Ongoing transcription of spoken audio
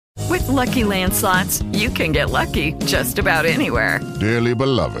Lucky Land Slots, you can get lucky just about anywhere. Dearly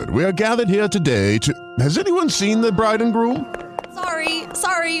beloved, we are gathered here today to... Has anyone seen the bride and groom?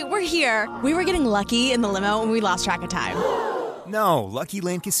 Sorry, we're here. We were getting lucky in the limo and we lost track of time. No, Lucky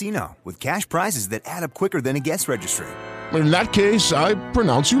Land Casino, with cash prizes that add up quicker than a guest registry. In that case, I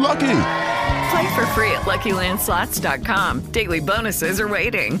pronounce you lucky. Play for free at LuckyLandSlots.com. Daily bonuses are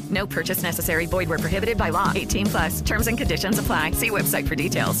waiting. No purchase necessary. Void where prohibited by law. 18+. Terms and conditions apply. See website for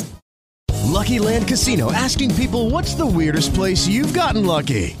details. Lucky Land Casino, asking people, what's the weirdest place you've gotten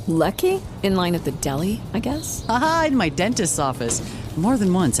lucky? Lucky? In line at the deli, I guess? Aha, in my dentist's office. More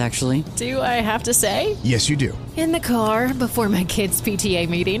than once, actually. Do I have to say? Yes, you do. In the car before my kids' PTA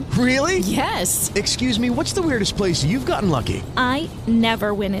meeting. Really? Yes. Excuse me, what's the weirdest place you've gotten lucky? I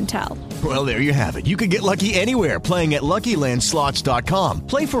never win and tell. Well, there you have it. You can get lucky anywhere, playing at LuckyLandSlots.com.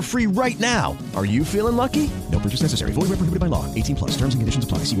 Play for free right now. Are you feeling lucky? No purchase necessary. Void where prohibited by law. 18+. Terms and conditions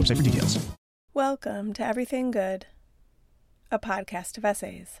apply. See website for details. Welcome to Everything Good, a podcast of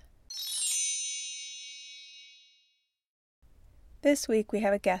essays. This week we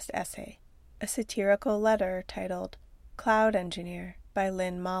have a guest essay, a satirical letter titled Cloud Engineer by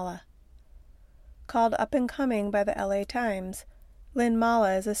Lynn Maleh. Called Up and Coming by the LA Times, Lynn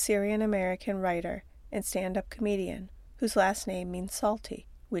Maleh is a Syrian-American writer and stand-up comedian whose last name means salty,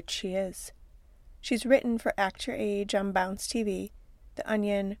 which she is. She's written for Act Your Age on Bounce TV, The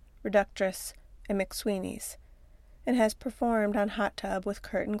Onion, Reductress, and McSweeney's, and has performed on Hot Tub with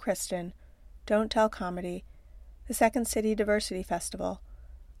Kurt and Kristen, Don't Tell Comedy, the Second City Diversity Festival,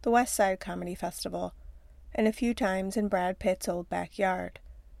 the West Side Comedy Festival, and a few times in Brad Pitt's old backyard.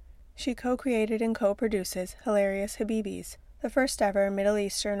 She co-created and co-produces Hilarious Habibis, the first ever Middle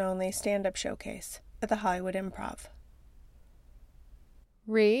Eastern-only stand-up showcase at the Hollywood Improv.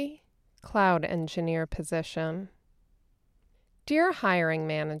 Cloud engineer position. Dear hiring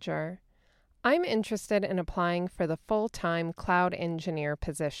manager, I'm interested in applying for the full-time cloud engineer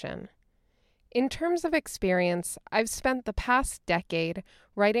position. In terms of experience, I've spent the past decade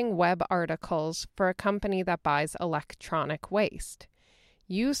writing web articles for a company that buys electronic waste.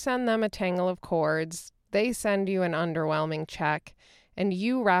 You send them a tangle of cords, they send you an underwhelming check, and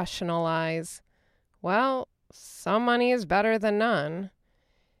you rationalize, well, some money is better than none.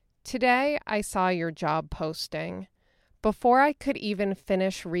 Today, I saw your job posting. Before I could even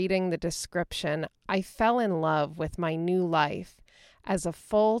finish reading the description, I fell in love with my new life as a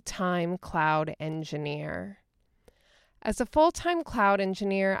full-time cloud engineer. As a full-time cloud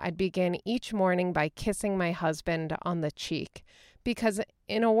engineer, I'd begin each morning by kissing my husband on the cheek, because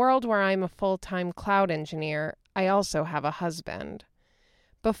in a world where I'm a full-time cloud engineer, I also have a husband.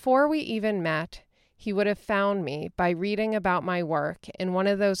 Before we even met, he would have found me by reading about my work in one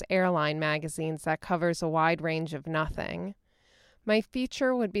of those airline magazines that covers a wide range of nothing. My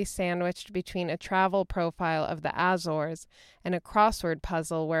feature would be sandwiched between a travel profile of the Azores and a crossword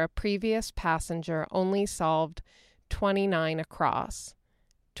puzzle where a previous passenger only solved 29 across.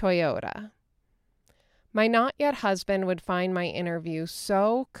 Toyota. My not-yet husband would find my interview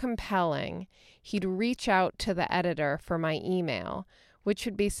so compelling, he'd reach out to the editor for my email, which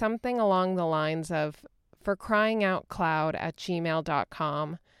would be something along the lines of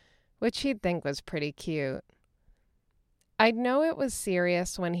forcryingoutcloud@gmail.com, which he'd think was pretty cute. I'd know it was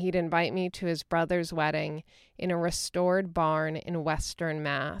serious when he'd invite me to his brother's wedding in a restored barn in Western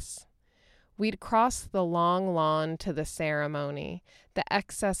Mass. We'd cross the long lawn to the ceremony, the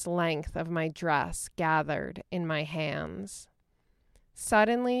excess length of my dress gathered in my hands.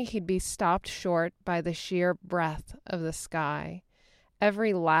 Suddenly, he'd be stopped short by the sheer breadth of the sky,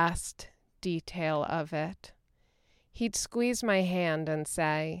 every last detail of it. He'd squeeze my hand and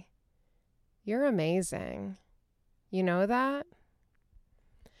say, "You're amazing. You know that?"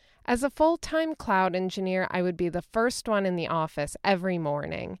 As a full-time cloud engineer, I would be the first one in the office every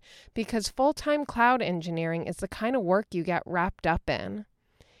morning because full-time cloud engineering is the kind of work you get wrapped up in.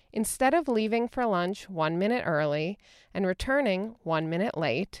 Instead of leaving for lunch 1 minute early and returning 1 minute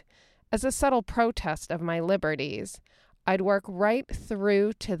late, as a subtle protest of my liberties, I'd work right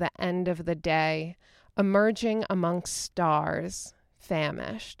through to the end of the day, emerging amongst stars,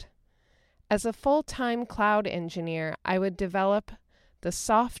 famished. As a full-time cloud engineer, I would develop the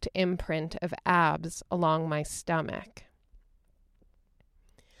soft imprint of abs along my stomach.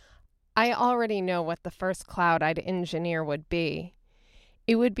 I already know what the first cloud I'd engineer would be.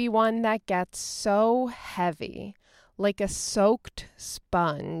 It would be one that gets so heavy, like a soaked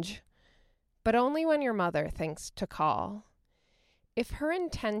sponge, but only when your mother thinks to call. If her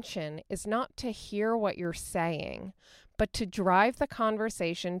intention is not to hear what you're saying, but to drive the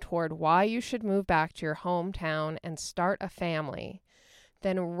conversation toward why you should move back to your hometown and start a family,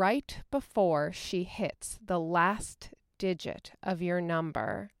 then right before she hits the last digit of your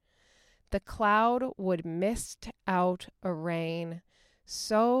number, the cloud would mist out a rain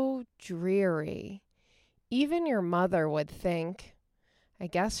so dreary, even your mother would think, I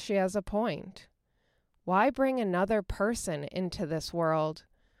guess she has a point. Why bring another person into this world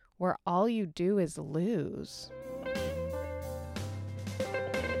where all you do is lose?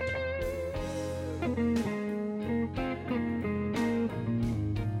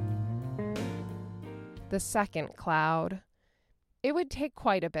 The second cloud. It would take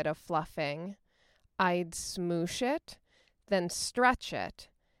quite a bit of fluffing. I'd smoosh it, then stretch it,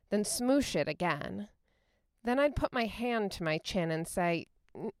 then smoosh it again. Then I'd put my hand to my chin and say,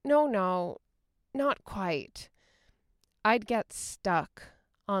 no, not quite. I'd get stuck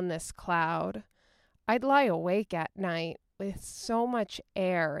on this cloud. I'd lie awake at night with so much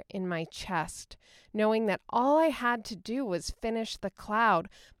air in my chest, knowing that all I had to do was finish the cloud.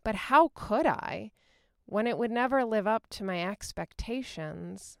 But how could I, when it would never live up to my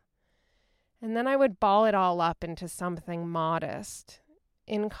expectations? And then I would ball it all up into something modest,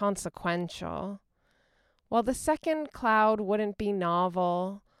 inconsequential. While the second cloud wouldn't be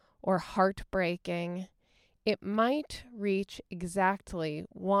novel or heartbreaking, it might reach exactly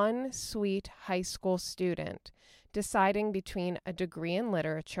one sweet high school student deciding between a degree in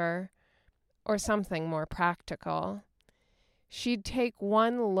literature or something more practical. She'd take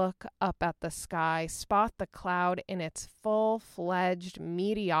one look up at the sky, spot the cloud in its full-fledged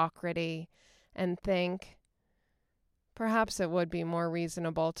mediocrity, and think, perhaps it would be more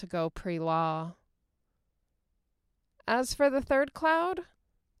reasonable to go pre-law. As for the third cloud,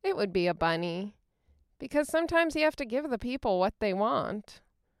 it would be a bunny, because sometimes you have to give the people what they want.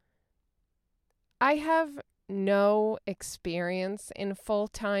 I have no experience in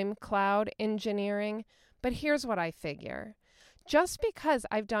full-time cloud engineering, but here's what I figure. Just because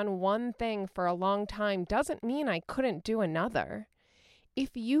I've done one thing for a long time doesn't mean I couldn't do another.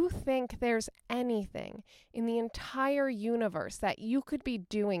 If you think there's anything in the entire universe that you could be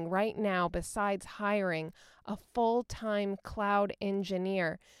doing right now besides hiring a full-time cloud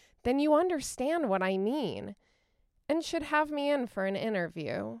engineer, then you understand what I mean and should have me in for an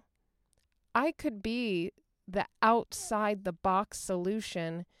interview. I could be the outside-the-box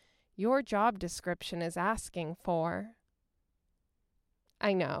solution your job description is asking for.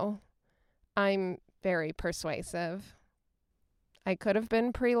 I know, I'm very persuasive. I could have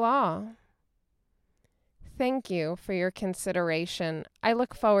been pre-law. Thank you for your consideration. I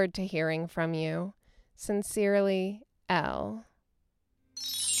look forward to hearing from you. Sincerely, L.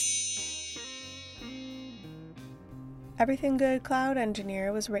 Everything Good Cloud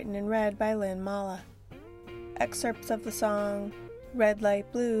Engineer was written and read by Lynn, Maleh. Excerpts of the song Red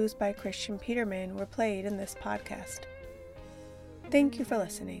Light Blues by Christian Peterman were played in this podcast. Thank you for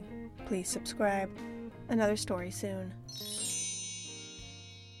listening. Please subscribe. Another story soon.